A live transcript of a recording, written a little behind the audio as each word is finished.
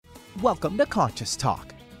Welcome to Conscious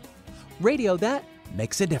Talk, radio that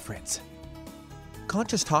makes a difference.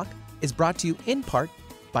 Conscious Talk is brought to you in part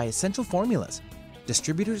by Essential Formulas,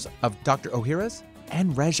 distributors of Dr. Ohhira's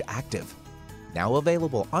and Reg Active, now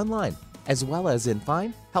available online as well as in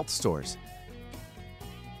fine health stores.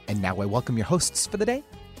 And now I welcome your hosts for the day,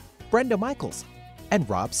 Brenda Michaels and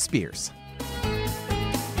Rob Spears.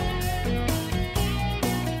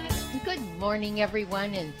 Good morning,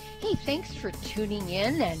 everyone, and hey, thanks for tuning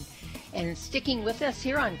in and sticking with us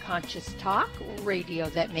here on Conscious Talk, radio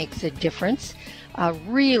that makes a difference.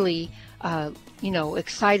 Really,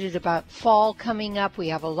 excited about fall coming up. We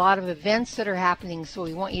have a lot of events that are happening, so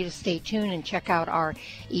we want you to stay tuned and check out our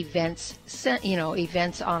events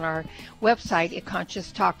on our website at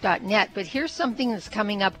conscioustalk.net. But here's something that's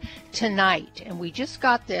coming up tonight, and we just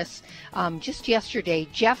got this just yesterday.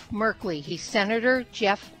 Jeff Merkley, Senator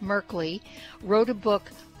Jeff Merkley, wrote a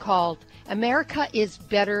book called America is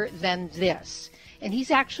Better Than This. And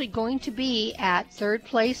he's actually going to be at Third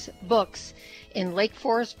Place Books in Lake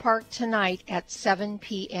Forest Park tonight at 7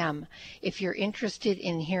 p.m. If you're interested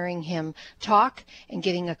in hearing him talk and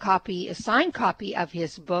getting a signed copy of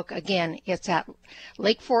his book, again, it's at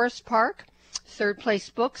Lake Forest Park, Third Place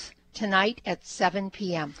Books, tonight at 7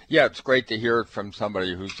 p.m. Yeah, it's great to hear it from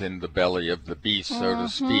somebody who's in the belly of the beast, so to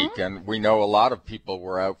speak. And we know a lot of people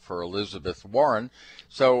were out for Elizabeth Warren.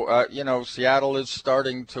 So, Seattle is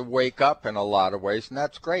starting to wake up in a lot of ways, and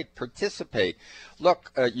that's great. Participate.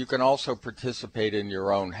 Look, you can also participate in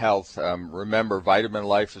your own health. Remember, Vitamin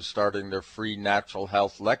Life is starting their free natural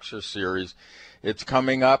health lecture series. It's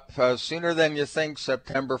coming up sooner than you think.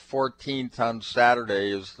 September 14th on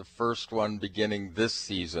Saturday is the first one beginning this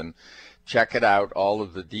season. Check it out. All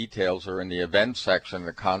of the details are in the event section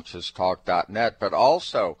at conscioustalk.net. But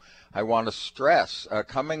also, I want to stress,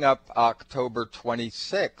 coming up October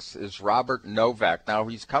 26th is Robert Novak. Now,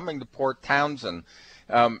 he's coming to Port Townsend.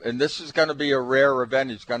 And this is going to be a rare event.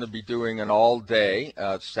 He's going to be doing an all-day,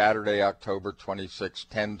 Saturday, October 26,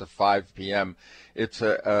 10 to 5 p.m. It's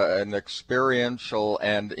an experiential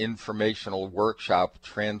and informational workshop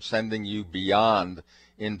transcending you beyond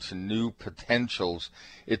into new potentials.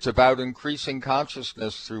 It's about increasing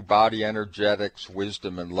consciousness through body energetics,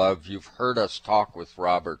 wisdom, and love. You've heard us talk with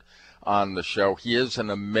Robert on the show. He is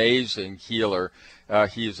an amazing healer.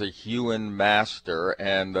 He is a human master,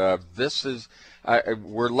 and this is...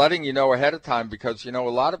 we're letting you know ahead of time because, a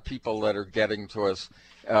lot of people that are getting to us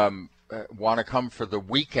want to come for the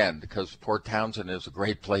weekend because Port Townsend is a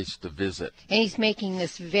great place to visit. And he's making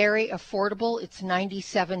this very affordable. It's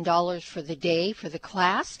 $97 for the day for the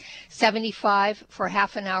class, $75 for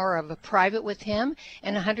half an hour of a private with him,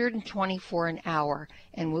 and $120 for an hour.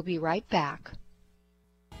 And we'll be right back.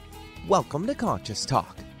 Welcome to Conscious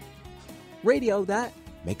Talk, radio that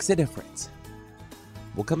makes a difference.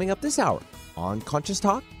 Well, coming up this hour on Conscious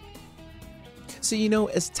Talk. So,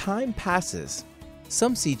 as time passes,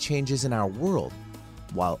 some see changes in our world,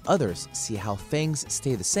 while others see how things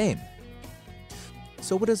stay the same.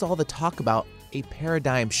 So what is all the talk about a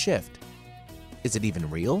paradigm shift? Is it even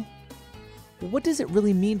real? What does it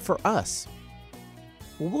really mean for us?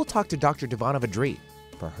 Well, we'll talk to Dr. Divanna VaDree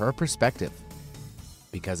for her perspective,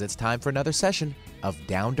 because it's time for another session of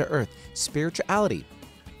down-to-earth spirituality,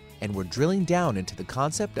 and we're drilling down into the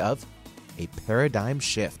concept of a paradigm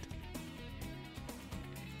shift.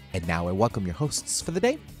 And now I welcome your hosts for the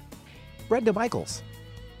day, Brenda Michaels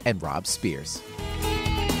and Rob Spears.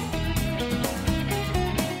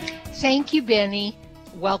 Thank you, Benny.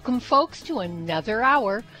 Welcome, folks, to another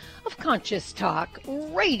hour of Conscious Talk,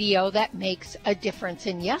 radio that makes a difference.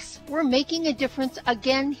 And yes, we're making a difference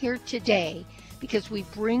again here today because we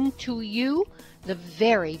bring to you the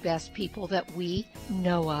very best people that we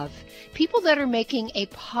know of. People that are making a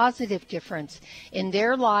positive difference in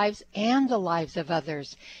their lives and the lives of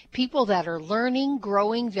others. People that are learning,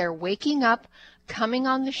 growing, they're waking up, coming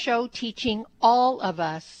on the show, teaching all of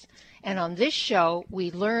us. And on this show, we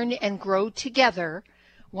learn and grow together,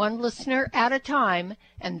 one listener at a time,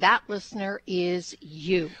 and that listener is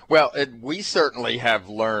you. Well, we certainly have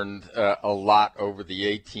learned a lot over the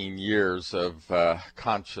 18 years of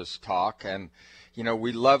Conscious Talk, and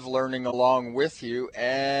we love learning along with you.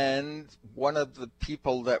 And one of the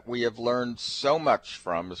people that we have learned so much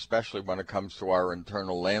from, especially when it comes to our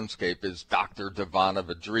internal landscape, is Dr. Divanna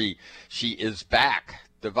VaDree. She is back.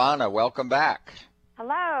 Divanna, welcome back.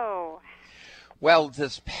 Hello. Well,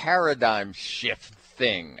 this paradigm shift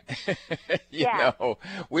thing,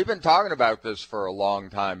 we've been talking about this for a long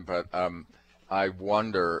time, but I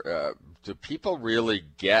wonder, do people really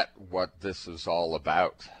get what this is all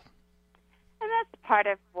about? And that's part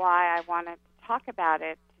of why I wanted to talk about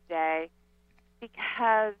it today,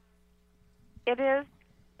 because It is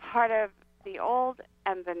part of the old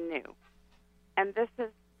and the new. And this is,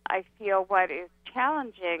 I feel, what is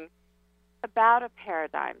challenging about a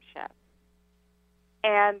paradigm shift.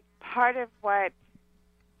 And part of what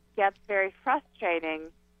gets very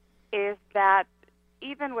frustrating is that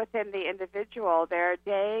even within the individual, there are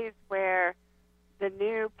days where the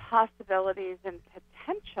new possibilities and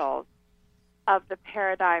potentials of the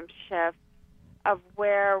paradigm shift of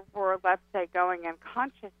where we're, let's say, going in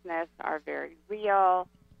consciousness are very real,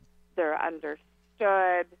 they're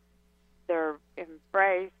understood, they're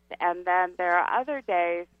embraced, and then there are other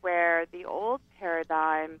days where the old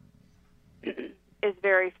paradigm is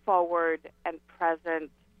very forward and present,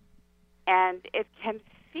 and it can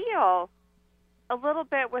feel a little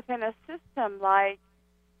bit within a system like,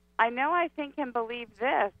 I know I think and believe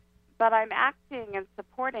this, but I'm acting and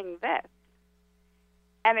supporting this.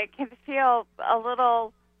 And it can feel a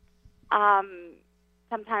little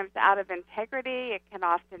sometimes out of integrity. It can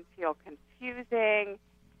often feel confusing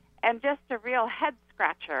and just a real head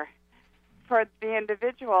scratcher for the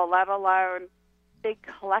individual, let alone big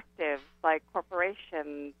collectives like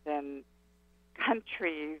corporations and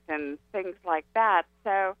countries and things like that.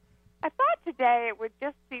 So I thought today it would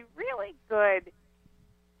just be really good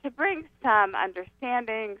to bring some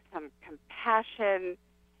understanding, some compassion,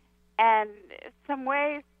 and some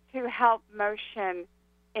ways to help motion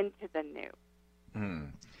into the new.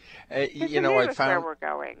 You know, I found where we're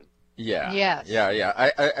going. Yeah. Yes. Yeah.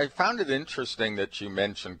 I found it interesting that you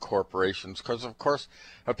mentioned corporations because, of course,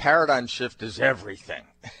 a paradigm shift is everything.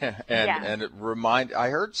 and I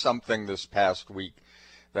heard something this past week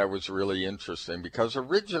that was really interesting because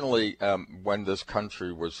originally when this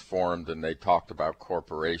country was formed and they talked about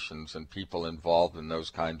corporations and people involved in those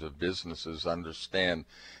kinds of businesses understand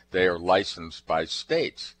they are licensed by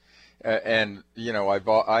states. And, you know,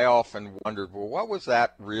 I often wondered, well, what was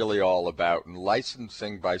that really all about? And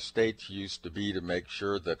licensing by states used to be to make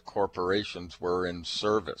sure that corporations were in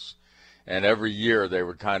service. And every year they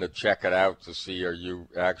would kind of check it out to see, are you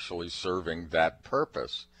actually serving that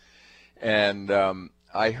purpose? And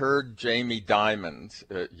I heard Jamie Dimon,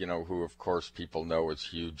 you know, who of course people know is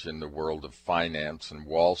huge in the world of finance and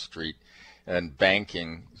Wall Street and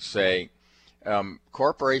banking, say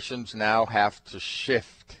corporations now have to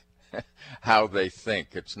shift how they think.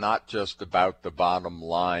 It's not just about the bottom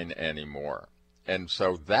line anymore. And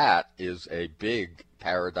so that is a big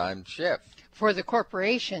paradigm shift. For the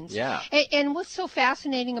corporations. Yeah. And what's so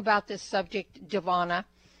fascinating about this subject, Divanna,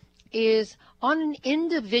 is on an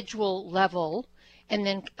individual level and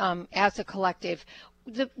then as a collective,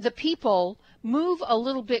 the people move a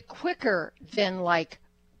little bit quicker than like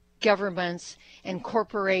governments and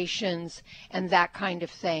corporations and that kind of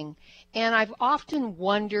thing. And I've often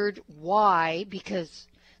wondered why, because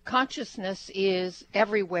consciousness is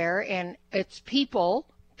everywhere and it's people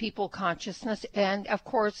consciousness, and of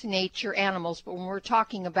course nature, animals. But when we're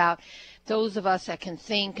talking about those of us that can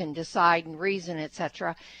think and decide and reason,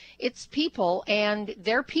 etc., it's people, and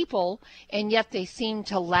they're people, and yet they seem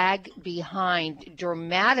to lag behind,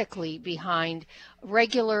 dramatically behind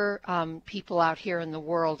regular people out here in the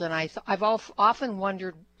world. And I've often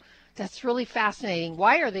wondered, that's really fascinating.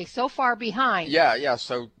 Why are they so far behind? Yeah.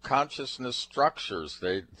 So consciousness structures,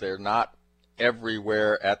 they're not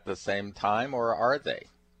everywhere at the same time, or are they?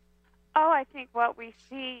 Oh, I think what we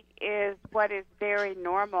see is what is very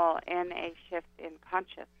normal in a shift in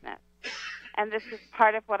consciousness. And this is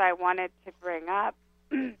part of what I wanted to bring up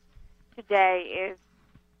today is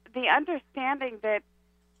the understanding that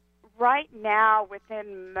right now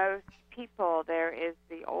within most people there is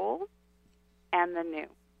the old and the new.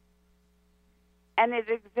 And it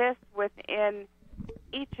exists within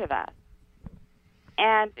each of us.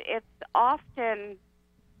 And it's often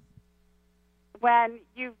when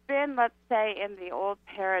you've been, let's say, in the old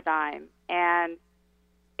paradigm and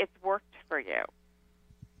it's worked for you,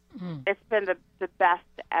 it's been the best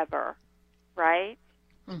ever, right?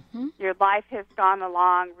 Mm-hmm. Your life has gone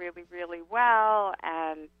along really, really well,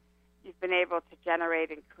 and you've been able to generate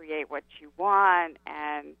and create what you want,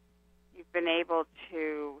 and you've been able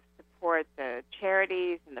to support the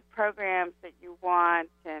charities and the programs that you want,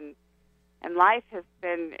 and life has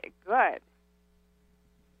been good.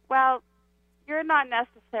 Well, you're not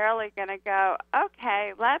necessarily going to go,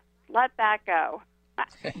 okay, let's let that go,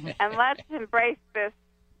 and let's embrace this.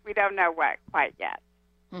 We don't know what quite yet.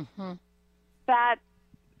 Mm-hmm. That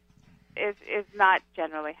is not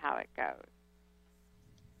generally how it goes.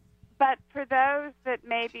 But for those that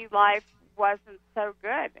maybe life wasn't so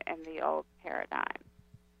good in the old paradigm,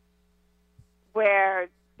 where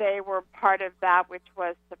they were part of that which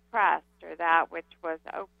was suppressed or that which was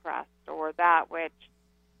oppressed or that which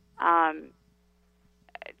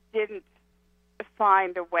didn't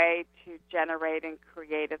find a way to generate and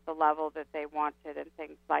create at the level that they wanted and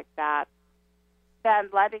things like that, then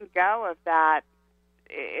letting go of that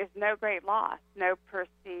is no great loss, no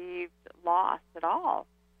perceived loss at all.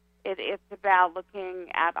 It's about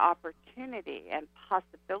looking at opportunity and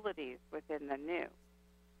possibilities within the new.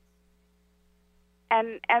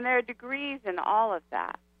 And there are degrees in all of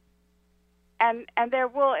that. And there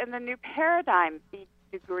will, in the new paradigm, be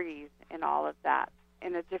degrees in all of that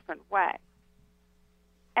in a different way.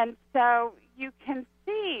 And so you can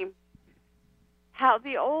see how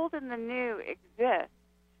the old and the new exist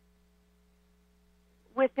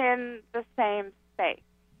within the same space.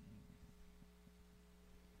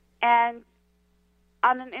 And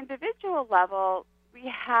on an individual level, we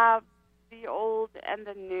have the old and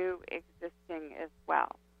the new existing as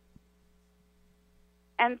well.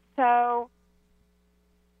 And so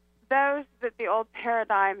those that the old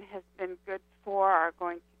paradigm has been good for are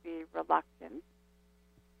going to be reluctant.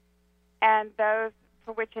 And those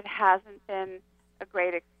for which it hasn't been a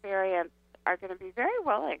great experience are going to be very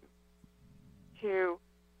willing to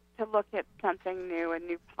look at something new, a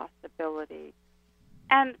new possibility.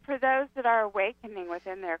 And for those that are awakening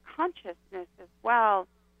within their consciousness as well,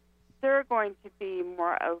 they're going to be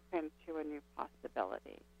more open to a new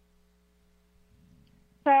possibility.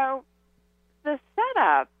 So the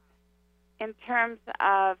setup in terms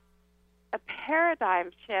of a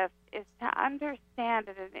paradigm shift is to understand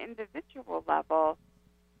at an individual level,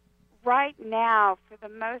 right now, for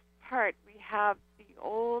the most part, we have the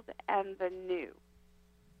old and the new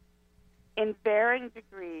in varying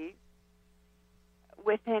degrees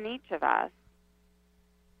within each of us.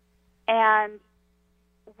 And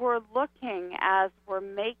we're looking, as we're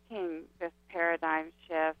making this paradigm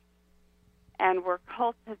shift, and we're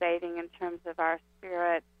cultivating in terms of our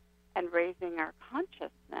spirit and raising our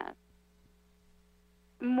consciousness,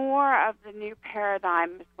 more of the new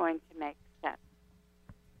paradigm is going to make sense.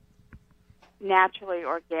 Naturally,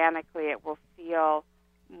 organically, it will feel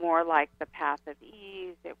more like the path of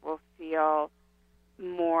ease. It will feel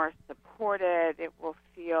more supported. It will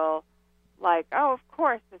feel like, oh, of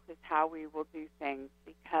course, this is how we will do things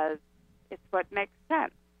because it's what makes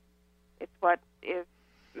sense. It's what is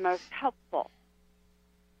most helpful.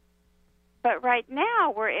 But right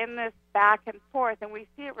now, we're in this back and forth, and we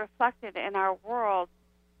see it reflected in our world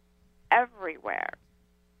everywhere.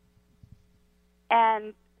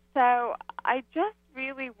 And so I just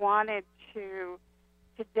really wanted to,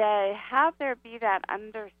 today, have there be that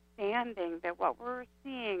understanding that what we're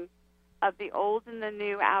seeing of the old and the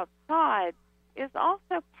new outside is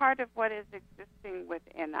also part of what is existing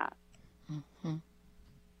within us. Mm-hmm.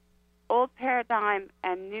 Old paradigm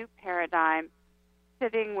and new paradigm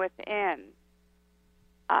sitting within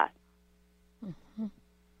us. Mm-hmm.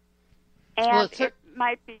 And it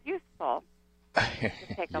might be useful to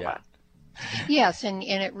take a look. Yes, and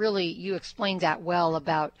it really, you explained that well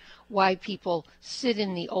about why people sit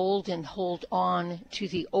in the old and hold on to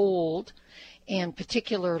the old, and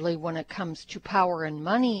particularly when it comes to power and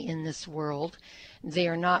money in this world, they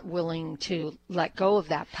are not willing to let go of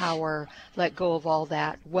that power, let go of all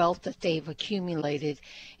that wealth that they've accumulated,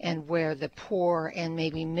 and where the poor and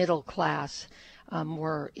maybe middle class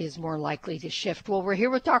is more likely to shift. Well, we're here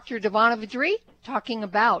with Dr. Divanna VaDree talking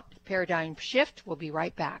about paradigm shift. We'll be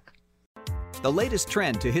right back. The latest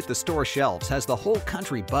trend to hit the store shelves has the whole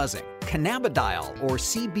country buzzing. Cannabidiol, or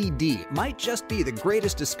CBD, might just be the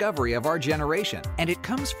greatest discovery of our generation, and it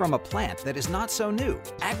comes from a plant that is not so new,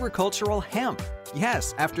 agricultural hemp.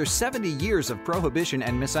 Yes, after 70 years of prohibition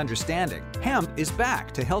and misunderstanding, hemp is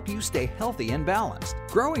back to help you stay healthy and balanced.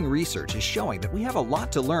 Growing research is showing that we have a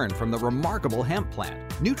lot to learn from the remarkable hemp plant.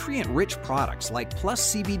 Nutrient-rich products like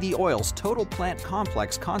Plus CBD Oil's Total Plant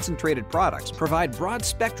Complex concentrated products provide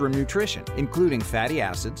broad-spectrum nutrition, including fatty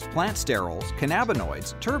acids, plant sterols,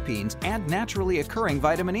 cannabinoids, terpenes, and naturally occurring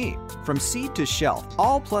vitamin E. From seed to shelf,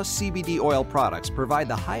 all Plus CBD Oil products provide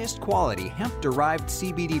the highest quality hemp-derived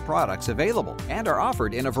CBD products available and are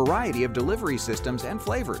offered in a variety of delivery systems and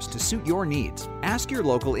flavors to suit your needs. Ask your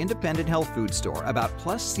local independent health food store about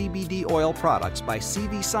Plus CBD Oil products by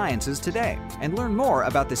CV Sciences today and learn more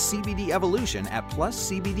about the CBD evolution at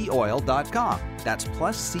pluscbdoil.com. That's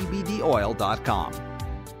pluscbdoil.com.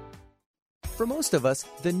 For most of us,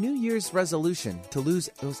 the New Year's resolution to lose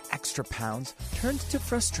those extra pounds turns to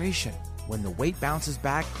frustration when the weight bounces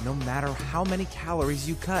back no matter how many calories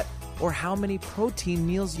you cut or how many protein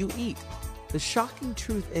meals you eat. The shocking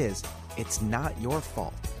truth is, it's not your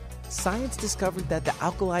fault. Science discovered that the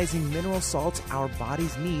alkalizing mineral salts our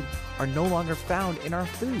bodies need are no longer found in our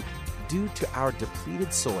food. due to our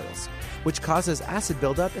depleted soils, which causes acid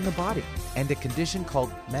buildup in the body and a condition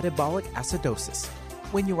called metabolic acidosis.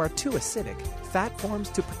 When you are too acidic, fat forms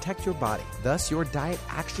to protect your body. Thus, your diet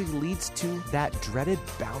actually leads to that dreaded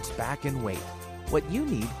bounce back in weight. What you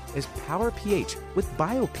need is Power pH with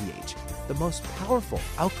BioPH, the most powerful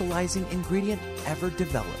alkalizing ingredient ever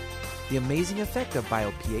developed. The amazing effect of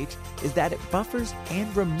BioPH is that it buffers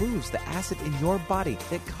and removes the acid in your body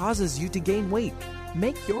that causes you to gain weight.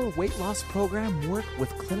 Make your weight loss program work with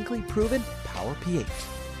clinically proven Power pH.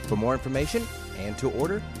 For more information and to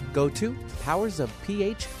order, go to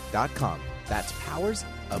powersofph.com. That's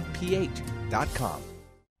powersofph.com.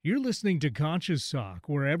 You're listening to Conscious Talk,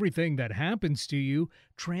 where everything that happens to you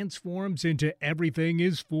transforms into everything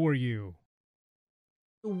is for you.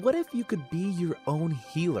 What if you could be your own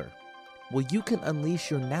healer? Well, you can unleash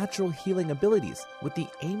your natural healing abilities with the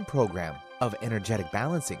AIM program of energetic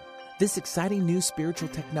balancing. This exciting new spiritual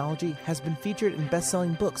technology has been featured in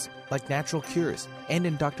best-selling books like Natural Cures, and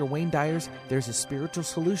in Dr. Wayne Dyer's There's a Spiritual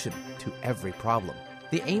Solution to Every Problem.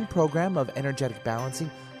 The AIM program of energetic balancing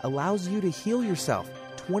allows you to heal yourself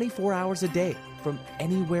 24 hours a day from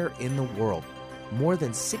anywhere in the world. More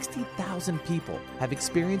than 60,000 people have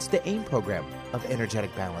experienced the AIM program of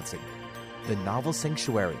energetic balancing. The novel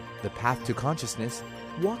Sanctuary, The Path to Consciousness,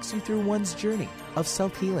 walks you through one's journey of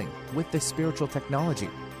self-healing with this spiritual technology.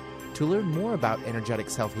 To learn more about energetic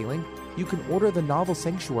self-healing, you can order the novel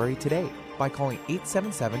Sanctuary today by calling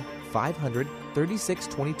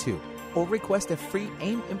 877-500-3622 or request a free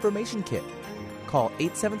AIM information kit. Call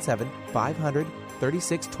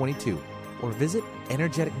 877-500-3622 or visit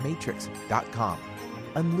energeticmatrix.com.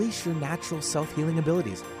 Unleash your natural self-healing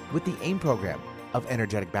abilities with the AIM program of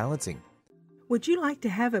energetic balancing. Would you like to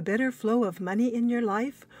have a better flow of money in your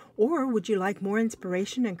life? Or would you like more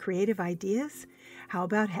inspiration and creative ideas? How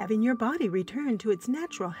about having your body return to its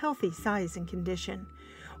natural healthy size and condition?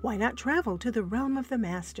 Why not travel to the realm of the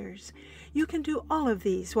masters? You can do all of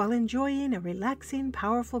these while enjoying a relaxing,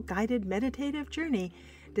 powerful, guided meditative journey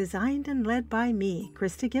designed and led by me,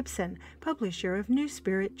 Krista Gibson, publisher of New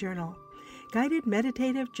Spirit Journal. Guided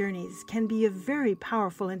meditative journeys can be a very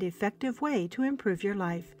powerful and effective way to improve your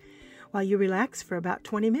life. While you relax for about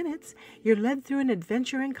 20 minutes, you're led through an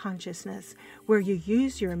adventure in consciousness where you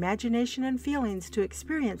use your imagination and feelings to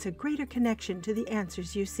experience a greater connection to the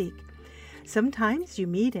answers you seek. Sometimes you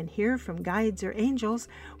meet and hear from guides or angels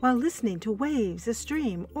while listening to waves, a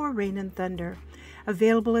stream, or rain and thunder.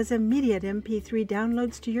 Available as immediate MP3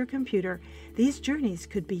 downloads to your computer, these journeys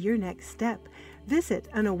could be your next step. Visit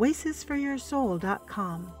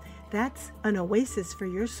anoasisforyoursoul.com. That's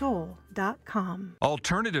anoasisforyoursoul.com.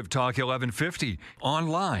 Alternative Talk 1150,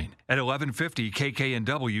 online at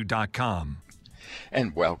 1150kknw.com.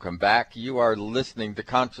 And welcome back. You are listening to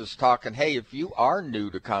Conscious Talk. And hey, if you are new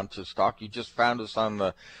to Conscious Talk, you just found us on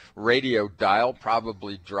the radio dial,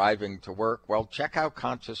 probably driving to work, well, check out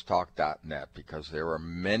ConsciousTalk.net because there are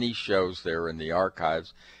many shows there in the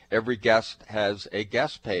archives. Every guest has a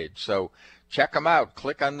guest page. So check them out.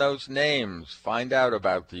 Click on those names. Find out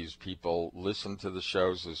about these people. Listen to the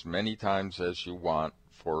shows as many times as you want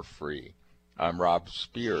for free. I'm Rob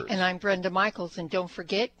Spears. And I'm Brenda Michaels. And don't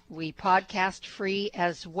forget, we podcast free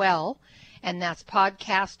as well. And that's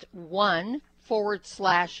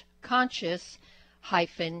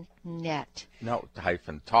podcast1/conscious-net. No,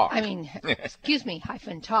 hyphen talk. Excuse me,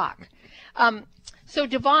 hyphen talk. So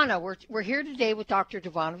Divanna, we're here today with Dr.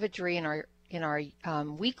 Divanna VaDree in our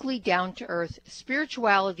weekly Down to Earth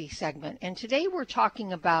spirituality segment. And today we're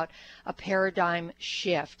talking about a paradigm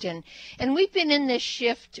shift. And we've been in this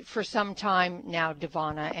shift for some time now,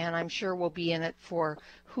 Divanna, and I'm sure we'll be in it for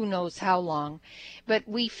who knows how long. But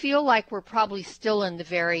we feel like we're probably still in the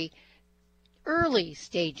very early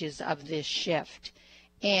stages of this shift.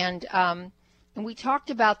 And we talked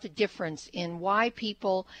about the difference in why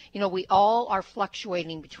people, we all are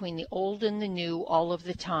fluctuating between the old and the new all of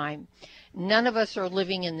the time. None of us are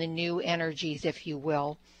living in the new energies, if you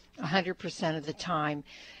will, 100% of the time.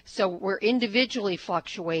 So we're individually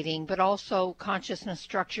fluctuating, but also consciousness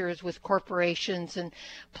structures with corporations and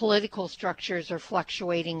political structures are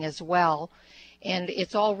fluctuating as well. And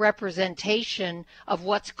it's all representation of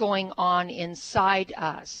what's going on inside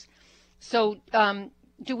us. So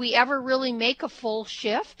do we ever really make a full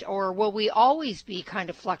shift, or will we always be kind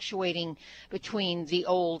of fluctuating between the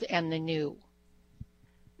old and the new?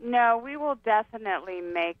 No, we will definitely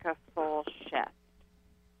make a full shift.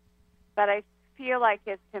 But I feel like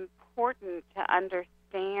it's important to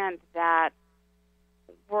understand that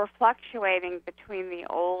we're fluctuating between the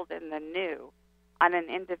old and the new on an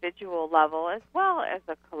individual level as well as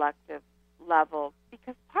a collective level.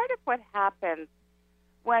 Because part of what happens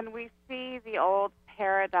when we see the old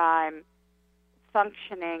paradigm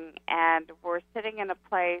functioning and we're sitting in a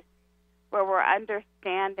place where we're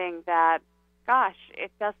understanding that, gosh,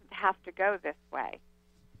 it doesn't have to go this way.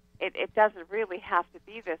 It doesn't really have to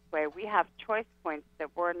be this way. We have choice points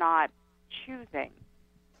that we're not choosing.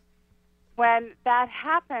 When that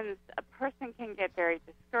happens, a person can get very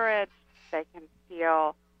discouraged. They can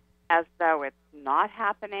feel as though it's not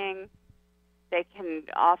happening. They can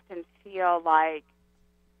often feel like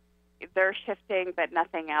they're shifting, but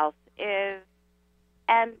nothing else is.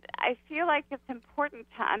 And I feel like it's important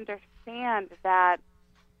to understand that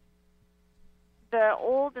the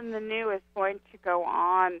old and the new is going to go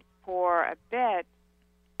on for a bit,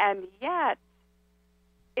 and yet,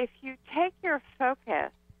 if you take your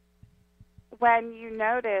focus when you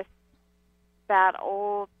notice that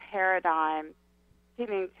old paradigm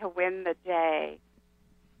seeming to win the day,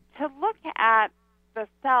 to look at the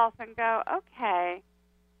self and go, okay,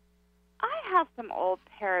 I have some old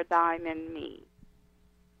paradigm in me.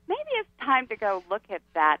 Maybe it's time to go look at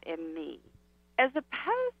that in me, as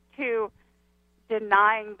opposed to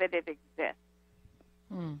denying that it exists.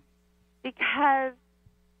 Because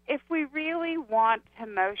if we really want to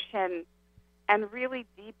motion and really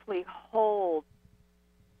deeply hold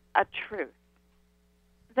a truth,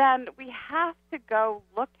 then we have to go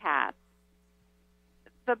look at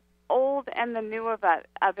the old and the new of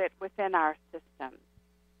it within our system.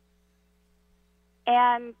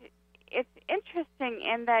 And it's interesting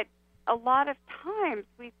in that a lot of times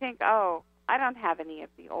we think, oh, I don't have any of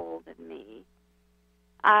the old in me.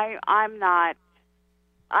 I'm not,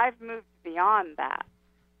 I've moved beyond that.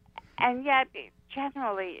 And yet,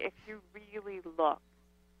 generally, if you really look,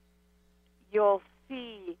 you'll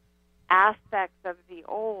see aspects of the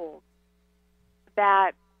old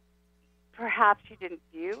that perhaps you didn't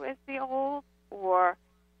view as the old, or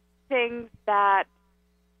things that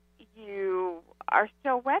you are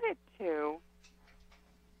still wedded to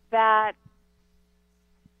that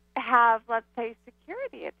have, let's say,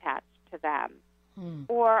 security attached to them,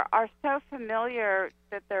 or are so familiar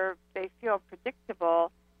that they feel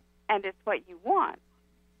predictable and it's what you want.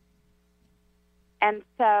 And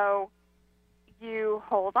so you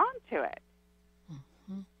hold on to it.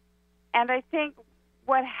 And I think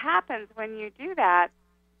what happens when you do that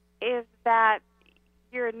is that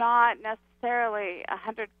you're not necessarily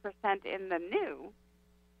 100% in the new.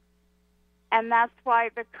 And that's why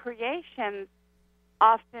the creations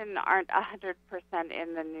often aren't 100%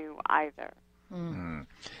 in the new either.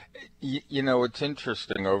 You know, it's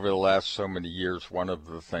interesting, over the last so many years, one of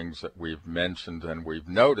the things that we've mentioned and we've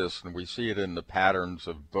noticed, and we see it in the patterns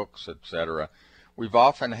of books, etc., we've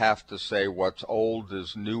often have to say what's old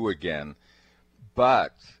is new again,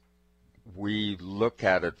 but we look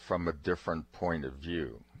at it from a different point of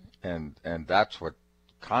view. And that's what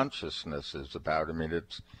consciousness is about. I mean,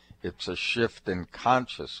 it's a shift in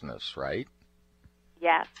consciousness, right?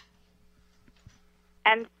 Yes.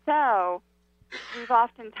 And so we've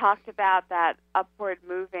often talked about that upward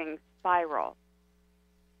moving spiral.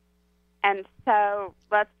 And so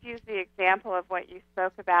let's use the example of what you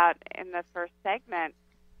spoke about in the first segment,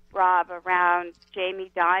 Rob, around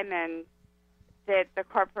Jamie Dimon. Did the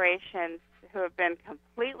corporations who have been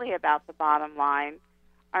completely about the bottom line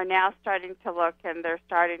are now starting to look, and they're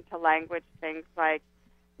starting to language things like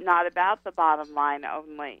not about the bottom line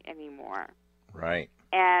only anymore. Right.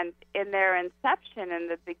 And in their inception, in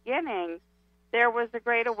the beginning, there was a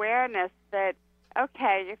great awareness that,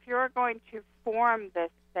 okay, if you're going to form this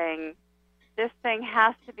thing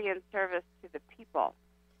has to be in service to the people.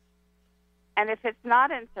 And if it's not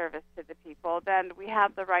in service to the people, then we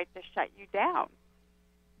have the right to shut you down.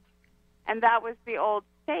 And that was the old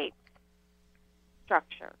state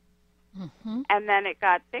structure. And then it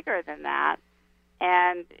got bigger than that,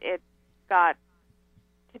 and it got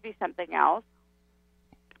to be something else.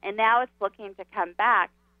 And now it's looking to come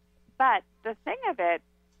back. But the thing of it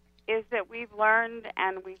is that we've learned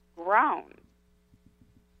and we've grown.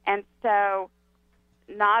 And so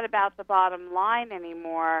not about the bottom line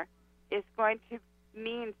anymore is going to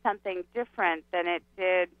mean something different than it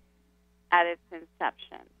did at its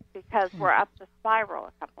inception, because we're up the spiral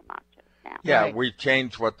a couple notches now. Yeah, right. We've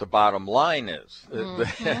changed what the bottom line is.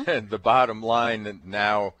 The bottom line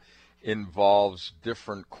now involves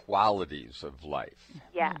different qualities of life.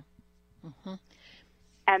 Yeah.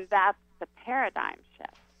 And that's the paradigm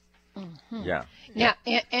shift. Yeah. Now,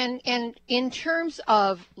 and in terms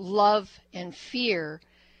of love and fear,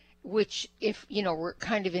 which, if you know, we're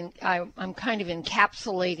kind of I'm kind of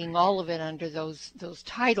encapsulating all of it under those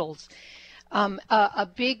titles. A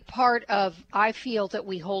big part of, I feel, that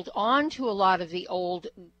we hold on to a lot of the old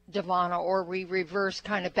Divanna, or we reverse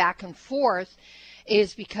kind of back and forth,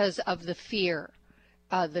 is because of the fear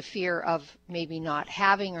of maybe not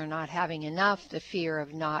having or not having enough, the fear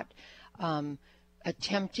of not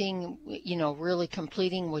attempting, really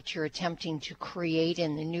completing what you're attempting to create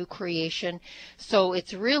in the new creation. So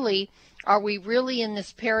it's really, are we really in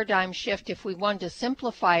this paradigm shift? If we want to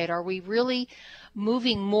simplify it, are we really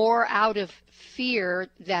moving more out of fear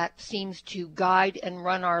that seems to guide and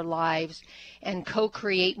run our lives, and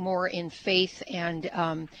co-create more in faith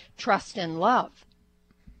and trust and love?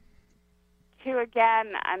 To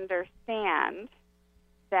again understand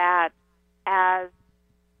that as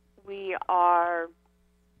we are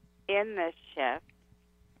in this shift,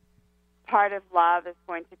 part of love is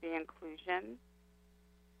going to be inclusion.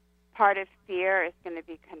 Part of fear is going to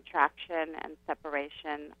be contraction and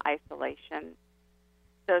separation, isolation.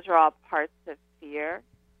 Those are all parts of fear.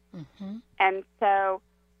 Mm-hmm. And so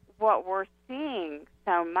what we're seeing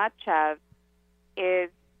so much of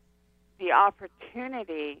is the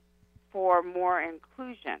opportunity for more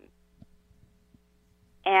inclusion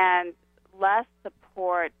and less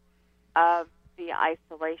support of the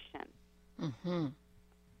isolation. Mm-hmm.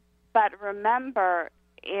 But remember,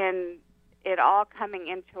 in it all coming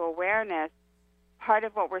into awareness, part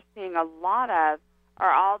of what we're seeing a lot of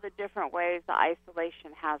are all the different ways the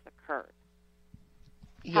isolation has occurred.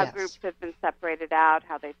 Yes. How groups have been separated out,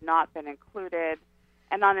 how they've not been included.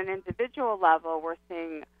 And on an individual level, we're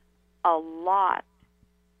seeing a lot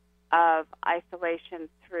of isolation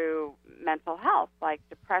through mental health, like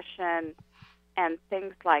depression and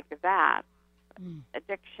things like that,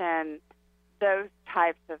 addiction, those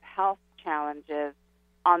types of health challenges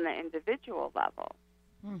on the individual level.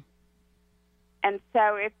 And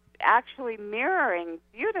so it's actually mirroring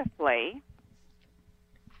beautifully,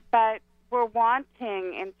 but we're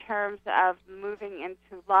wanting, in terms of moving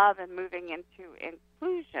into love and moving into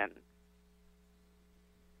inclusion,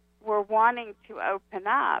 we're wanting to open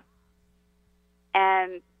up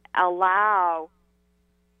and allow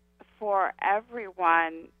for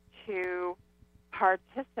everyone to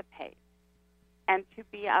participate and to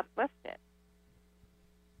be uplifted.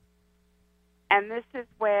 And this is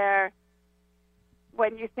where,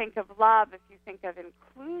 when you think of love, if you think of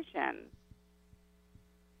inclusion,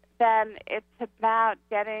 then it's about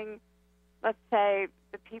getting, let's say,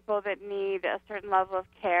 the people that need a certain level of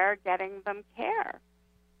care, getting them care.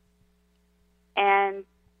 And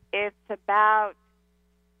it's about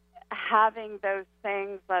having those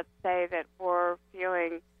things, let's say, that we're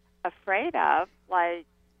feeling afraid of, like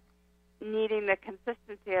needing the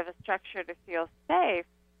consistency of a structure to feel safe,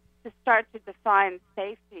 to start to define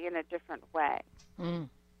safety in a different way.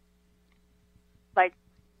 Like,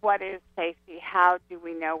 what is safety? How do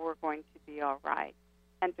we know we're going to be all right?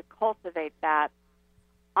 And to cultivate that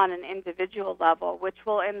on an individual level, which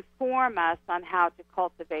will inform us on how to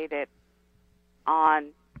cultivate it on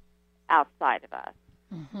outside of us.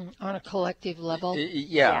 On a collective level?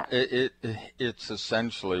 Yeah. It's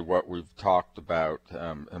essentially what we've talked about,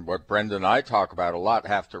 and what Brenda and I talk about a lot,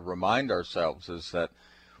 have to remind ourselves, is that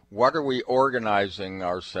what are we organizing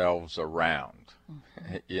ourselves around?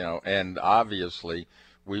 And obviously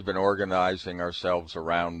we've been organizing ourselves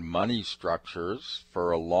around money structures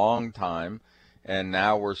for a long time, and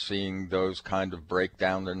now we're seeing those kind of break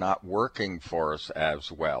down. They're not working for us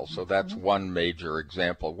as well. So that's one major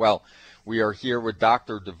example. Well, we are here with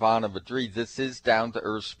Dr. Divanna VaDree. This is Down to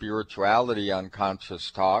Earth Spirituality on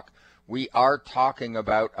Conscious Talk. We are talking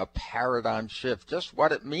about a paradigm shift, just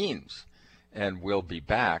what it means. And we'll be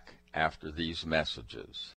back after these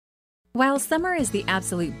messages. While summer is the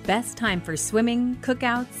absolute best time for swimming,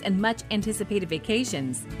 cookouts, and much anticipated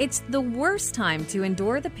vacations, it's the worst time to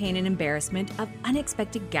endure the pain and embarrassment of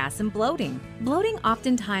unexpected gas and bloating. Bloating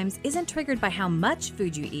oftentimes isn't triggered by how much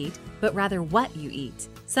food you eat, but rather what you eat.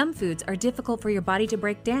 Some foods are difficult for your body to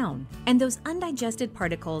break down, and those undigested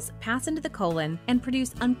particles pass into the colon and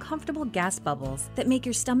produce uncomfortable gas bubbles that make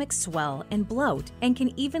your stomach swell and bloat and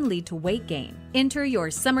can even lead to weight gain. Enter your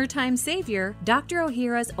summertime savior, Dr.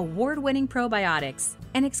 Ohhira's award-winning probiotics,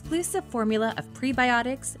 an exclusive formula of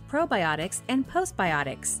prebiotics, probiotics, and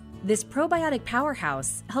postbiotics. This probiotic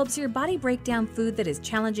powerhouse helps your body break down food that is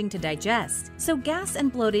challenging to digest, so gas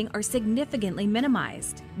and bloating are significantly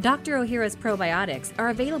minimized. Dr. Ohhira's probiotics are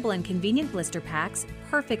available in convenient blister packs,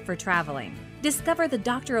 perfect for traveling. Discover the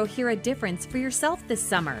Dr. Ohhira difference for yourself this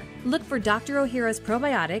summer. Look for Dr. Ohhira's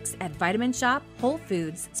probiotics at Vitamin Shop, Whole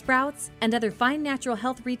Foods, Sprouts, and other fine natural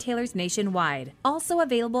health retailers nationwide. Also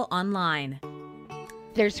available online.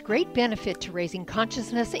 There's great benefit to raising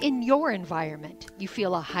consciousness in your environment. You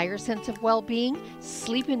feel a higher sense of well-being,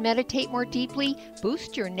 sleep and meditate more deeply,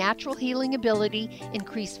 boost your natural healing ability,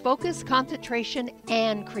 increase focus, concentration,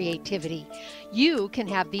 and creativity. You can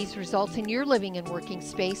have these results in your living and working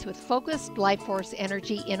space with Focused Life Force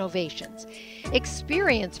Energy Innovations.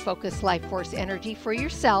 Experience Focused Life Force Energy for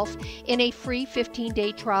yourself in a free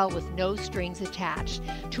 15-day trial with no strings attached.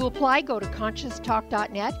 To apply, go to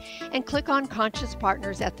ConsciousTalk.net and click on Conscious Partners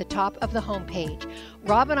at the top of the homepage.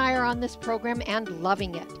 Rob and I are on this program and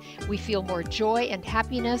loving it. We feel more joy and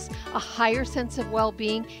happiness, a higher sense of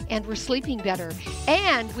well-being, and we're sleeping better.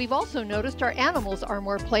 And we've also noticed our animals are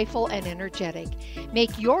more playful and energetic.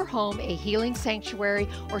 Make your home a healing sanctuary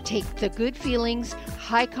or take the good feelings,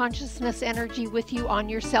 high consciousness energy with you on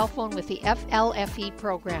your cell phone with the FLFE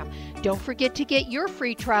program. Don't forget to get your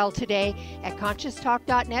free trial today at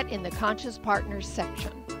ConsciousTalk.net in the Conscious Partners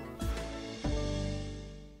section.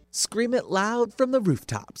 Scream it loud from the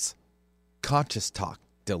rooftops. Conscious Talk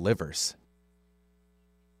delivers.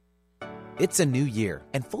 It's a new year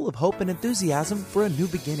and full of hope and enthusiasm for a new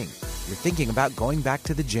beginning. You're thinking about going back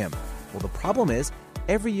to the gym. Well, the problem is,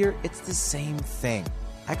 every year it's the same thing.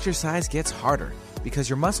 Exercise gets harder because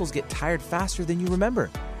your muscles get tired faster than you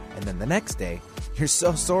remember. And then the next day, you're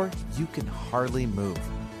so sore you can hardly move.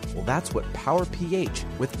 Well, that's what Power pH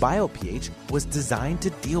with BioPH was designed to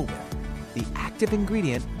deal with. The active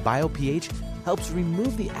ingredient, BioPH, helps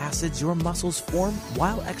remove the acids your muscles form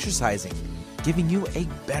while exercising, giving you a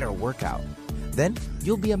better workout. Then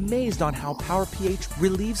you'll be amazed on how Power pH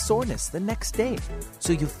relieves soreness the next day,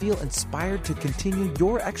 so you'll feel inspired to continue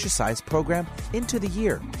your exercise program into the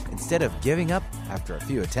year instead of giving up after a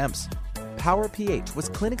few attempts. Power pH was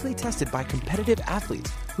clinically tested by competitive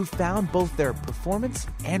athletes who found both their performance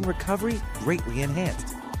and recovery greatly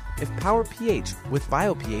enhanced. If Power pH with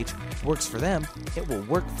BioPH works for them, it will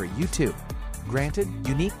work for you too. Granted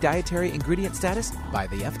unique dietary ingredient status by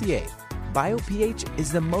the FDA. BioPH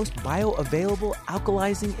is the most bioavailable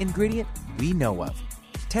alkalizing ingredient we know of.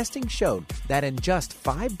 Testing showed that in just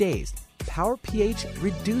 5 days, Power pH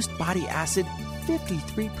reduced body acid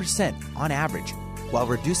 53% on average, while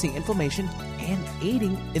reducing inflammation and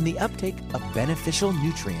aiding in the uptake of beneficial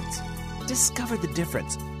nutrients. Discover the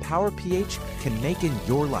difference Power pH can make in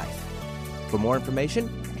your life. For more information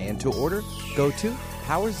and to order, go to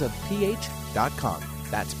powersofph.com.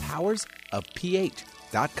 That's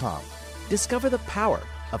powersofph.com. Discover the power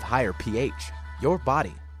of higher pH. Your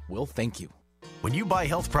body will thank you. When you buy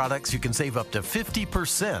health products, you can save up to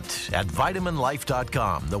 50% at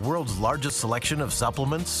vitaminlife.com, the world's largest selection of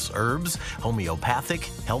supplements, herbs, homeopathic,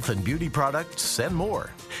 health and beauty products, and more.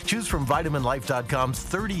 Choose from vitaminlife.com's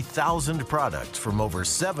 30,000 products from over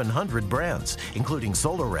 700 brands, including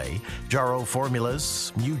Solar Ray, Jarrow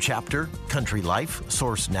Formulas, New Chapter, Country Life,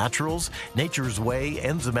 Source Naturals, Nature's Way,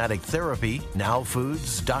 Enzymatic Therapy, Now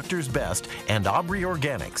Foods, Doctor's Best, and Aubrey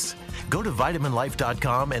Organics. Go to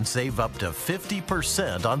vitaminlife.com and save up to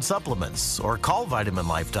 50% on supplements, or call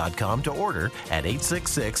vitaminlife.com to order at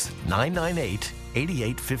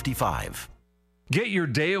 866-998-8855. Get your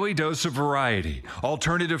daily dose of variety.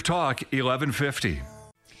 Alternative Talk 1150.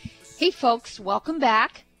 Hey folks, welcome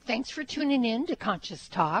back. Thanks for tuning in to Conscious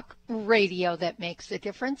Talk, radio that makes a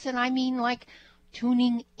difference. And I mean like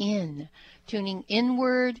tuning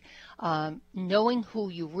inward, knowing who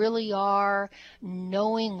you really are,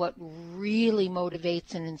 knowing what really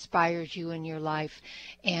motivates and inspires you in your life,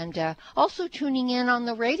 and also tuning in on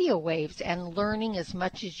the radio waves and learning as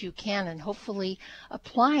much as you can and hopefully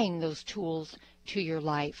applying those tools to your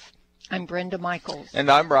life. I'm Brenda Michaels. And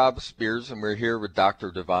I'm Rob Spears, and we're here with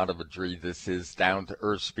Dr. Divanna VaDree. This is Down to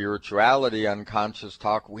Earth Spirituality on Conscious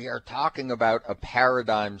Talk. We are talking about a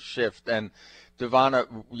paradigm shift. And Divanna,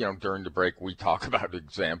 during the break, we talk about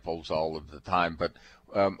examples all of the time, but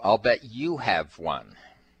I'll bet you have one.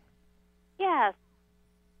 Yes.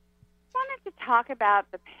 I wanted to talk about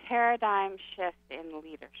the paradigm shift in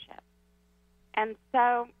leadership. And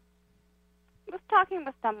so I was talking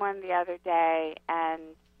with someone the other day, and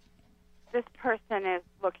this person is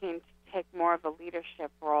looking to take more of a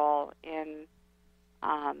leadership role in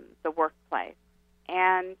the workplace.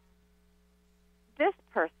 And this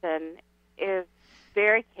person is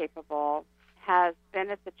very capable, has been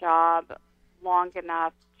at the job long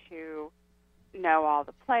enough to know all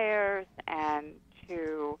the players and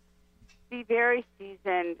to be very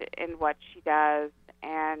seasoned in what she does,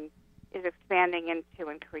 and is expanding into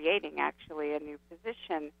and creating actually a new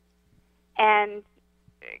position, and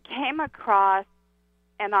came across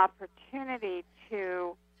an opportunity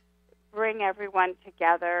to bring everyone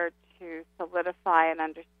together to solidify an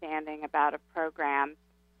understanding about a program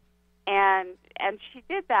And she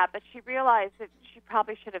did that, but she realized that she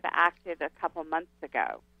probably should have acted a couple months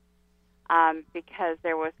ago because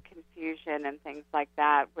there was confusion and things like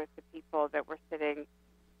that with the people that were sitting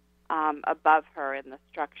above her in the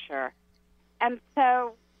structure. And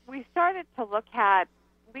so we started to look at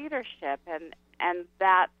leadership and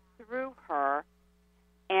that through her,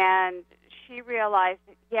 and she realized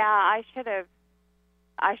that, yeah, I should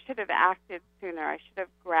have acted sooner. I should have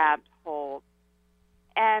grabbed hold.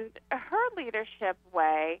 And her leadership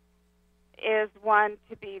way is one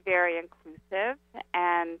to be very inclusive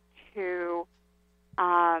and to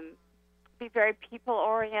be very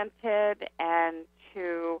people-oriented and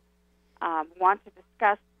to want to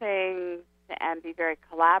discuss things and be very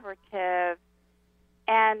collaborative.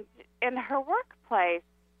 And in her workplace,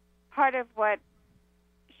 part of what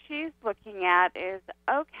she's looking at is,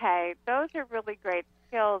 okay, those are really great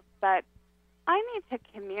skills, but I need to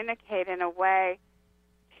communicate in a way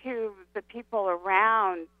to the people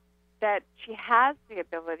around that she has the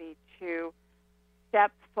ability to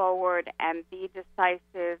step forward and be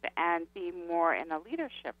decisive and be more in a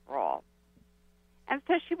leadership role. And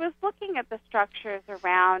so she was looking at the structures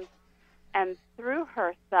around and through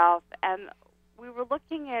herself, and we were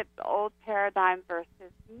looking at the old paradigm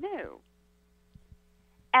versus new.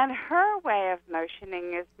 And her way of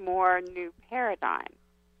motioning is more new paradigm,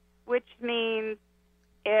 which means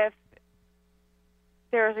if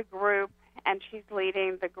there's a group and she's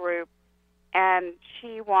leading the group and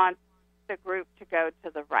she wants the group to go to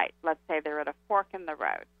the right. Let's say they're at a fork in the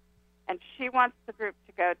road and she wants the group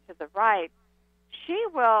to go to the right. She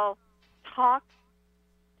will talk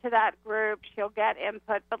to that group. She'll get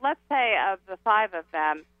input. But let's say of the 5 of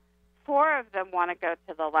them, 4 of them want to go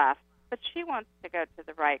to the left, but she wants to go to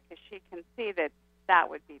the right because she can see that that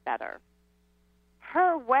would be better.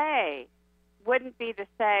 Her way wouldn't be to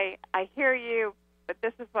say, I hear you, but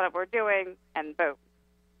this is what we're doing, and boom.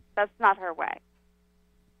 That's not her way.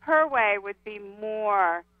 Her way would be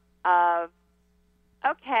more of,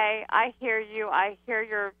 okay, I hear you, I hear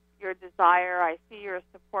your desire, I see your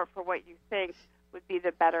support for what you think would be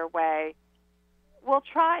the better way. We'll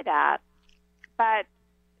try that, but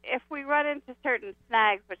if we run into certain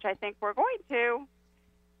snags, which I think we're going to,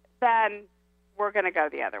 then we're going to go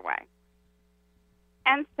the other way.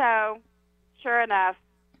 And so, sure enough,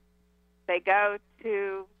 they go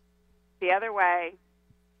to the other way,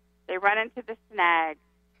 they run into the snag,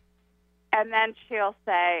 and then she'll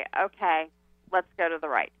say, okay, let's go to the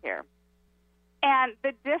right here. And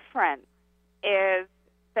the difference is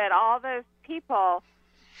that all those people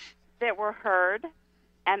that were heard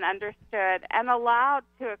and understood and allowed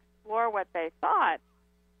to explore what they thought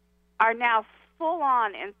are now full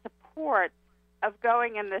on in support of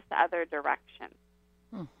going in this other direction.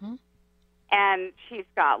 Mm-hmm. And she's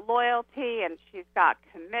got loyalty and she's got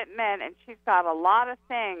commitment and she's got a lot of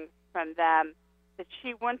things from them that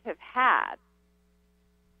she wouldn't have had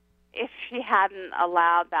if she hadn't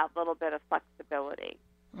allowed that little bit of flexibility.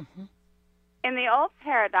 Mm-hmm. In the old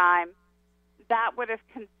paradigm, that would have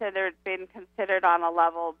been considered on a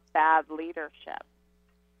level bad leadership.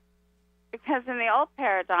 Because in the old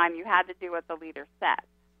paradigm, you had to do what the leader said.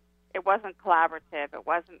 It wasn't collaborative. It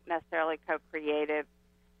wasn't necessarily co-creative.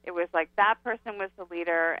 It was like that person was the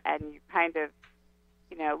leader, and you kind of,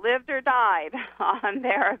 lived or died on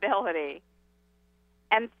their ability.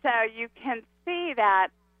 And so you can see that.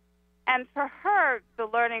 And for her, the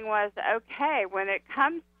learning was, okay, when it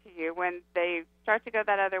comes to you, when they start to go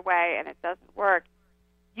that other way and it doesn't work,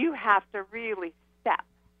 you have to really step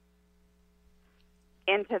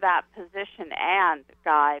into that position and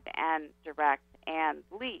guide and direct and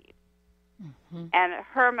lead. Mm-hmm. And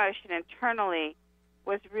her motion internally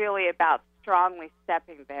was really about strongly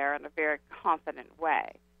stepping there in a very confident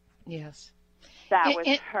way. Yes. That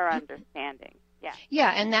was her understanding. Yeah. Yeah,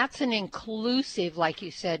 and that's an inclusive, like you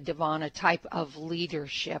said, Divanna, type of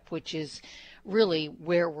leadership, which is really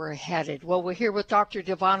where we're headed. Well, we're here with Dr.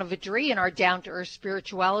 Divanna VaDree in our Down to Earth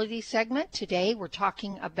Spirituality segment. Today, we're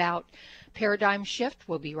talking about paradigm shift.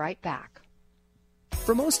 We'll be right back.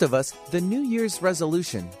 For most of us, the New Year's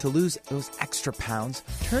resolution to lose those extra pounds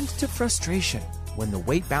turns to frustration when the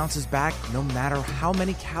weight bounces back no matter how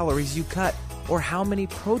many calories you cut or how many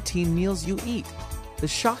protein meals you eat. The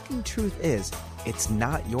shocking truth is, it's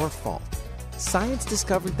not your fault. Science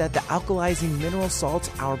discovered that the alkalizing mineral salts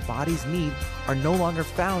our bodies need are no longer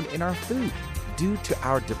found in our food due to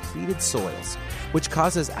our depleted soils, which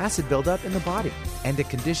causes acid buildup in the body and a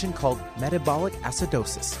condition called metabolic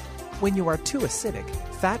acidosis. When you are too acidic,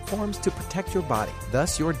 fat forms to protect your body.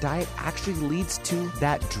 Thus, your diet actually leads to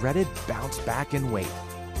that dreaded bounce back in weight.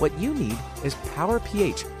 What you need is Power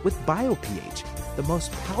pH with BioPH. the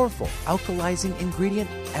most powerful alkalizing ingredient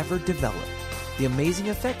ever developed. The amazing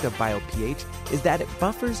effect of BioPH is that it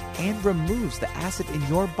buffers and removes the acid in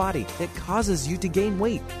your body that causes you to gain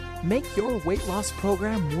weight. Make your weight loss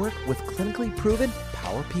program work with clinically proven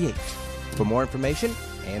Power pH. For more information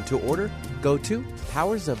and to order, go to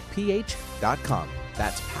powersofph.com.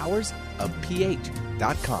 That's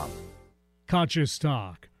powersofph.com. Conscious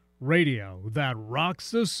Talk, radio that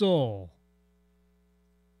rocks the soul.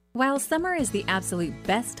 While summer is the absolute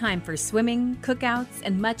best time for swimming, cookouts,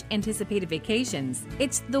 and much anticipated vacations,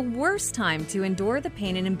 it's the worst time to endure the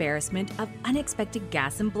pain and embarrassment of unexpected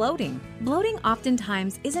gas and bloating. Bloating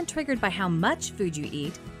oftentimes isn't triggered by how much food you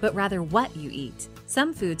eat, but rather what you eat.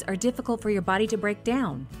 Some foods are difficult for your body to break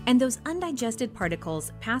down, and those undigested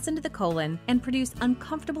particles pass into the colon and produce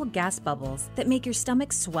uncomfortable gas bubbles that make your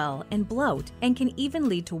stomach swell and bloat and can even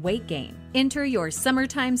lead to weight gain. Enter your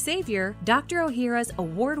summertime savior, Dr. Ohhira's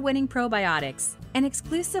award-winning probiotics, an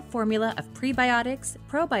exclusive formula of prebiotics,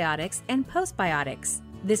 probiotics, and postbiotics.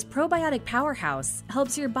 This probiotic powerhouse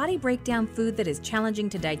helps your body break down food that is challenging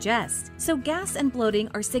to digest, so gas and bloating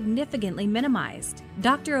are significantly minimized.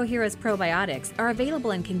 Dr. Ohhira's probiotics are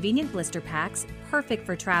available in convenient blister packs, perfect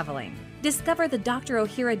for traveling. Discover the Dr.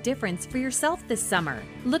 Ohhira difference for yourself this summer.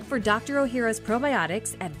 Look for Dr. Ohhira's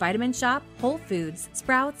probiotics at Vitamin Shop, Whole Foods,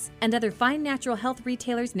 Sprouts, and other fine natural health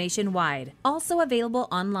retailers nationwide. Also available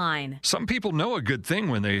online. Some people know a good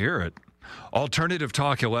thing when they hear it. Alternative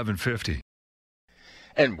Talk 1150.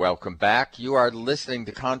 And welcome back. You are listening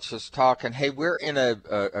to Conscious Talk, and hey, we're in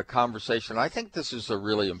a conversation. I think this is a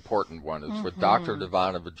really important one. It's with Dr.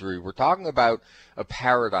 Divanna VaDree. We're talking about a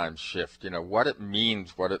paradigm shift, what it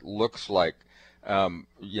means, what it looks like.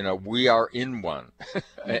 We are in one,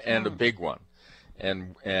 and a big one.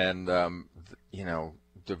 And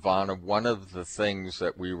Divanna, one of the things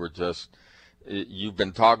that we were you've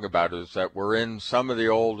been talking about is that we're in some of the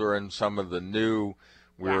older and some of the new.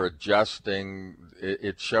 We're adjusting.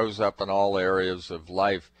 It shows up in all areas of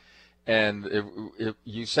life. And if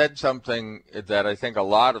you said something that I think a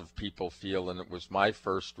lot of people feel, and it was my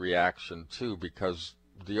first reaction too, because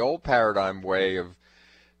the old paradigm way of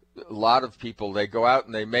a lot of people, they go out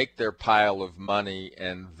and they make their pile of money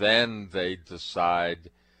and then they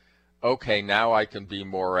decide, okay, now I can be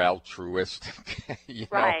more altruistic.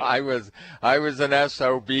 Right. I was an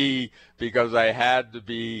SOB because I had to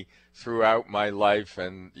be throughout my life,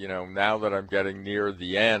 and now that I'm getting near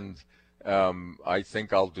the end, I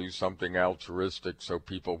think I'll do something altruistic so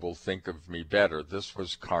people will think of me better. This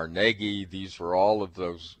was Carnegie. These were all of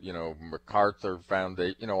those, MacArthur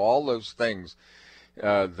Foundation, all those things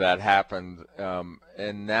that happened,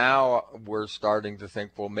 and now we're starting to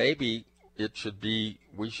think, well, maybe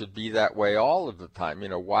we should be that way all of the time.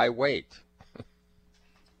 Why wait?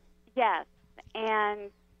 Yes, and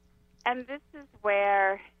this is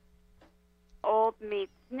where old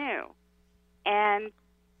meets new. And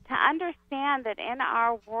to understand that in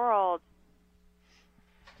our world,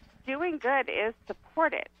 doing good is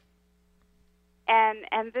supported. And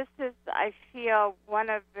this is, I feel,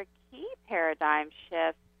 one of the key paradigm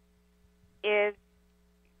shifts is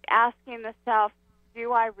asking the self,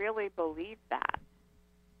 do I really believe that?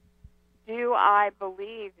 Do I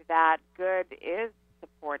believe that good is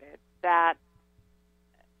supported? That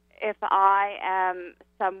if I am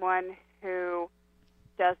someone who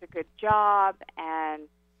does a good job and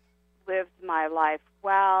lives my life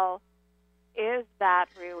well, is that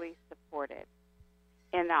really supported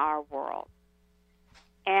in our world?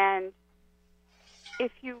 And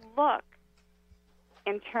if you look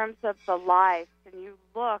in terms of the life, and you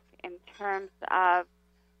look in terms of,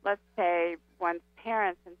 let's say, one's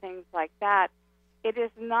parents and things like that, it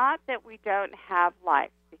is not that we don't have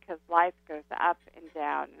life, because life goes up and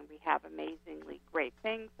down, and we have amazingly great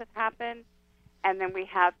things that happen, and then we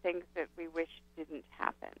have things that we wish didn't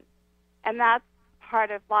happen. And that's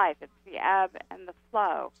part of life. It's the ebb and the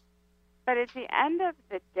flow. But at the end of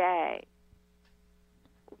the day,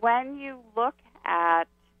 when you look at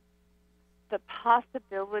the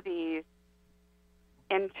possibilities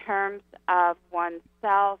in terms of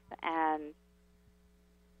oneself and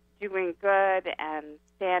doing good and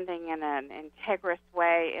standing in an integrous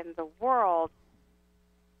way in the world,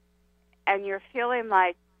 and you're feeling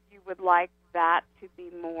like you would like that to be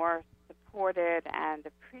more supported and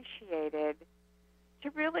appreciated, to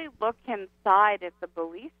really look inside at the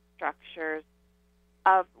belief structures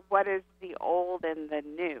of what is the old and the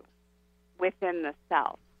new within the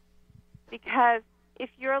self. Because if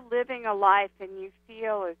you're living a life and you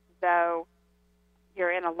feel as though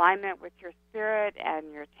you're in alignment with your spirit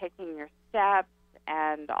and you're taking your steps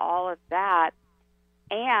and all of that,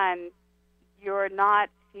 and you're not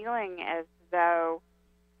feeling as though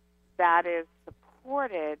that is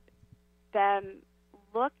supported, then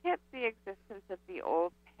look at the existence of the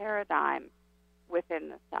old paradigm within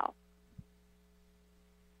the self,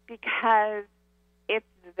 because it's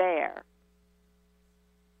there.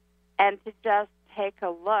 And to just take a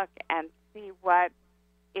look and see what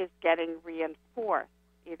is getting reinforced,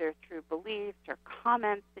 either through beliefs or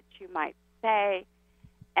comments that you might say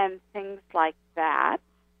and things like that.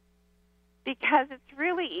 Because it's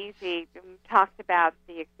really easy. We talked about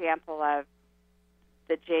the example of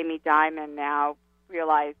the Jamie Dimon now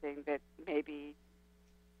realizing that maybe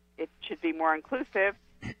it should be more inclusive,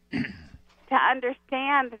 to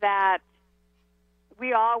understand that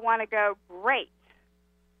we all want to go, great,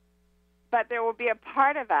 but there will be a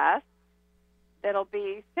part of us that'll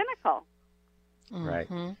be cynical. Right.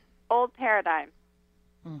 Old paradigm.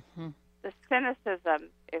 Mm-hmm. The cynicism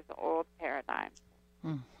is old paradigm.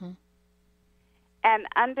 Mm-hmm. And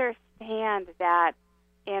understand that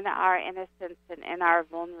in our innocence and in our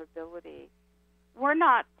vulnerability, we're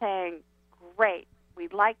not saying, great, we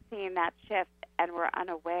like seeing that shift and we're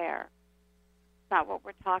unaware. It's not what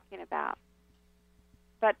we're talking about.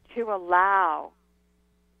 But to allow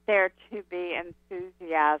there to be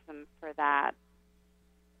enthusiasm for that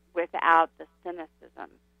without the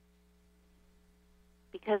cynicism.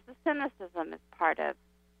 Because the cynicism is part of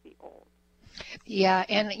the old. Yeah,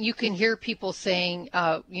 and you can hear people saying,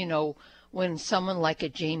 when someone like a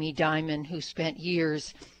Jamie Dimon, who spent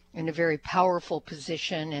years in a very powerful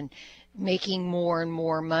position and making more and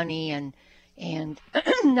more money and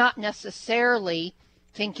not necessarily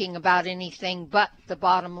thinking about anything but the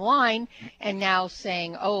bottom line, and now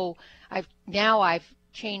saying, I've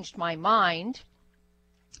changed my mind.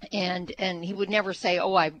 And he would never say,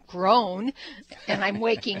 I've grown and I'm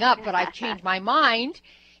waking up, but I've changed my mind.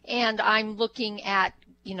 And I'm looking at,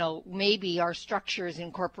 maybe our structures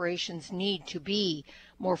and corporations need to be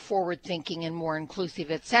more forward thinking and more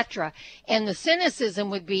inclusive, etc. And the cynicism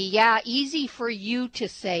would be, easy for you to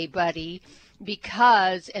say, buddy,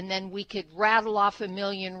 because, and then we could rattle off a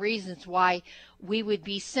million reasons why we would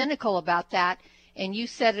be cynical about that. And you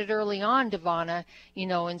said it early on, Divanna,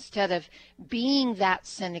 instead of being that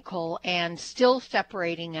cynical and still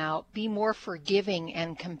separating out, be more forgiving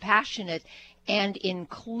and compassionate and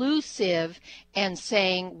inclusive and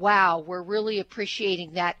saying, wow, we're really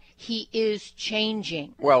appreciating that he is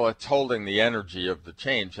changing. Well, it's holding the energy of the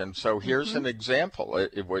change. And so here's an example.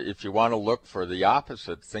 If you want to look for the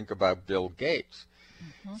opposite, think about Bill Gates.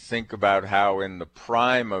 Think about how in the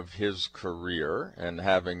prime of his career and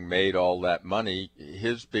having made all that money,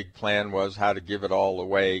 his big plan was how to give it all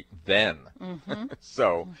away then.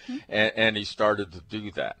 And he started to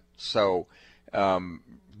do that. So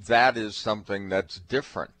that is something that's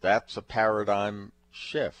different. That's a paradigm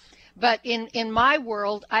shift. But in my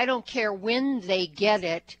world, I don't care when they get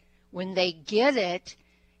it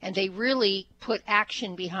and they really put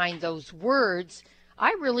action behind those words,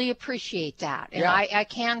 I really appreciate that. And I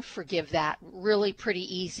can forgive that really pretty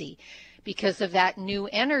easy because of that new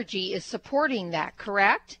energy is supporting that,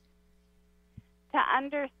 correct? To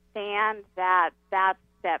understand that that's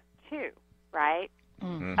step 2, right?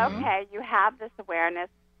 Okay, you have this awareness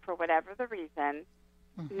for whatever the reason.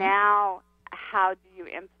 Now, how do you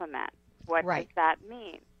implement? What does that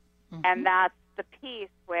mean? And that's the piece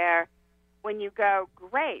where when you go,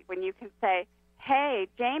 great, when you can say, hey,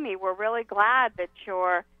 Jamie, we're really glad that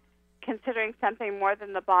you're considering something more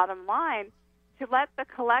than the bottom line, to let the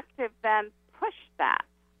collective then push that.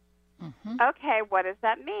 Okay, what does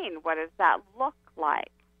that mean? What does that look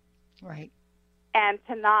like? Right. And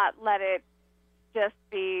to not let it just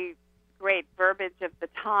be great verbiage of the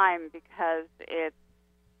time because it's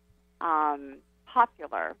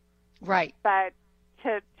popular. Right. But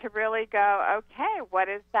to really go, okay, what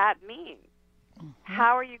does that mean?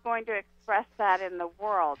 How are you going to express that in the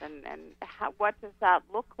world, and what does that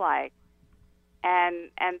look like, and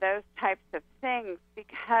those types of things,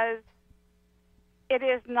 because it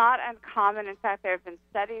is not uncommon. In fact, there have been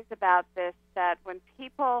studies about this, that when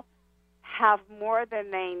people have more than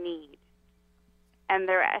they need and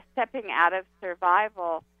they're stepping out of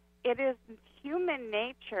survival, it is human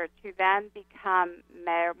nature to then become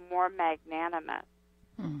more magnanimous.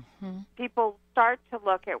 People start to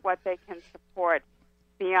look at what they can support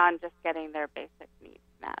beyond just getting their basic needs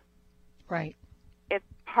met. Right. It's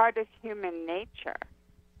part of human nature.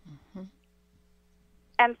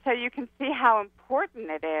 And so you can see how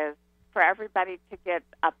important it is for everybody to get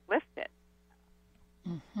uplifted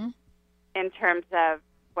in terms of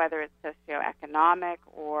whether it's socioeconomic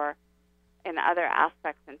or in other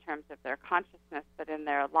aspects in terms of their consciousness, but in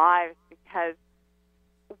their lives, because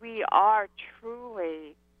we are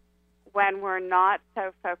truly when we're not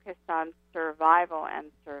so focused on survival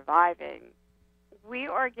and surviving, we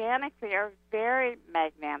organically are very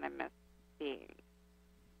magnanimous beings.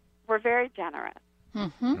 We're very generous.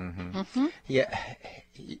 Mm-hmm. Mm-hmm. Mm-hmm. Yeah,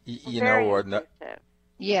 you know,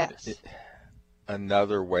 yes.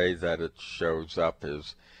 Another way that it shows up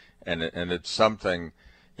is, and it's something,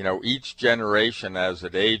 you know, each generation as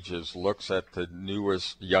it ages looks at the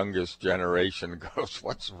newest, youngest generation, goes,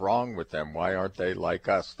 what's wrong with them? Why aren't they like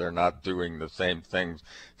us? They're not doing the same things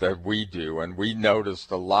that we do. And we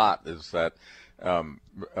noticed a lot is that a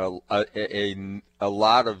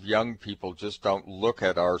lot of young people just don't look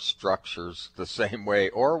at our structures the same way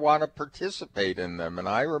or want to participate in them. And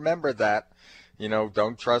I remember that, you know,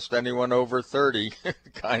 don't trust anyone over 30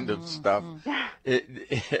 kind of stuff.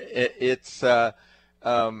 It's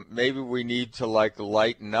maybe we need to like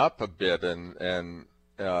lighten up a bit and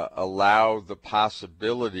allow the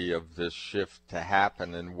possibility of this shift to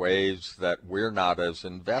happen in ways that we're not as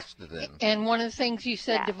invested in. And one of the things you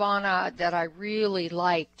said, Divanna, that I really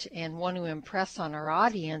liked and want to impress on our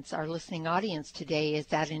audience, our listening audience today, is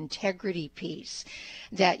that integrity piece.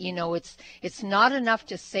 That, you know, it's not enough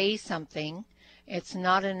to say something. It's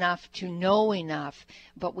not enough to know enough,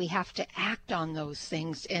 but we have to act on those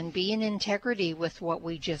things and be in integrity with what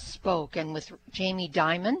we just spoke. And with Jamie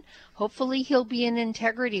Dimon, hopefully he'll be in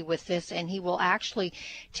integrity with this and he will actually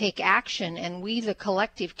take action. And we, the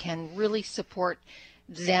collective, can really support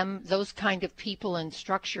them, those kind of people and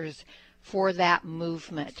structures for that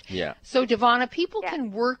movement. Yeah. So, Divanna, people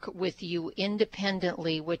can work with you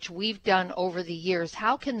independently, which we've done over the years.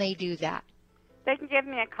 How can they do that? They can give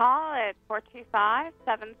me a call at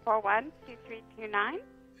 425-741-2329.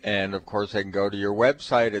 And, of course, they can go to your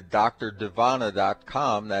website at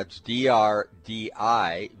drdivanna.com. That's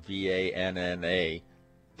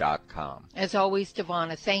DRDIVANNA.com. As always,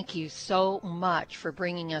 Divanna, thank you so much for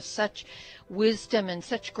bringing us such wisdom and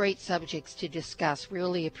such great subjects to discuss.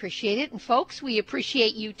 Really appreciate it. And, folks, we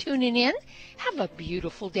appreciate you tuning in. Have a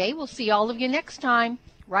beautiful day. We'll see all of you next time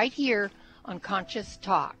right here on Conscious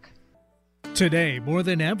Talk. Today, more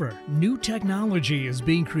than ever, new technology is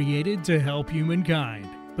being created to help humankind.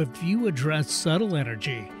 But few address subtle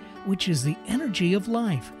energy, which is the energy of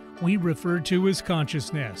life we refer to as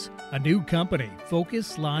consciousness. A new company,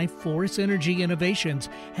 Focus Life Force Energy Innovations,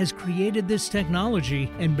 has created this technology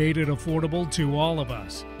and made it affordable to all of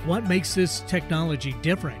us. What makes this technology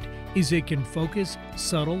different is it can focus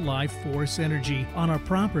subtle life force energy on our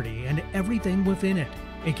property and everything within it.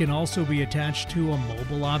 It can also be attached to a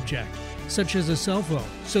mobile object, such as a cell phone,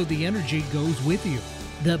 so the energy goes with you.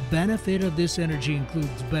 The benefit of this energy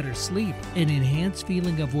includes better sleep, an enhanced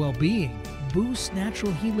feeling of well-being, boosts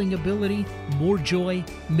natural healing ability, more joy,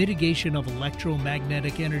 mitigation of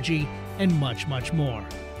electromagnetic energy, and much, much more.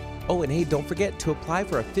 Oh, and hey, don't forget to apply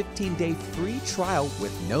for a 15-day free trial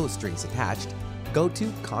with no strings attached. Go to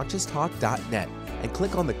ConsciousTalk.net and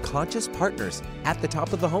click on the Conscious Partners at the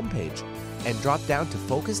top of the homepage and drop down to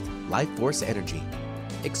Focused Life Force Energy.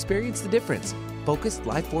 Experience the difference. Focused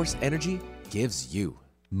Life Force Energy gives you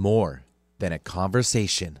more than a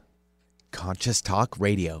conversation. Conscious Talk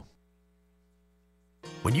Radio.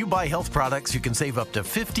 When you buy health products, you can save up to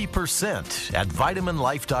 50% at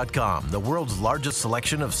VitaminLife.com, the world's largest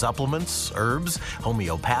selection of supplements, herbs,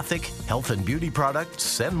 homeopathic, health and beauty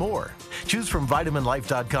products, and more. Choose from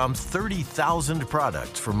VitaminLife.com's 30,000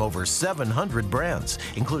 products from over 700 brands,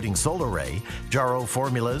 including Solaray, Jarrow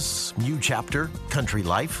Formulas, New Chapter, Country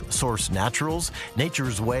Life, Source Naturals,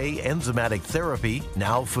 Nature's Way, Enzymatic Therapy,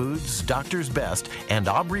 Now Foods, Doctor's Best, and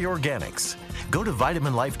Aubrey Organics. Go to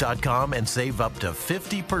VitaminLife.com and save up to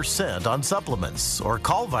 50% on supplements, or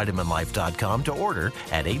call VitaminLife.com to order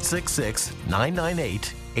at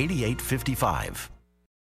 866-998-8855.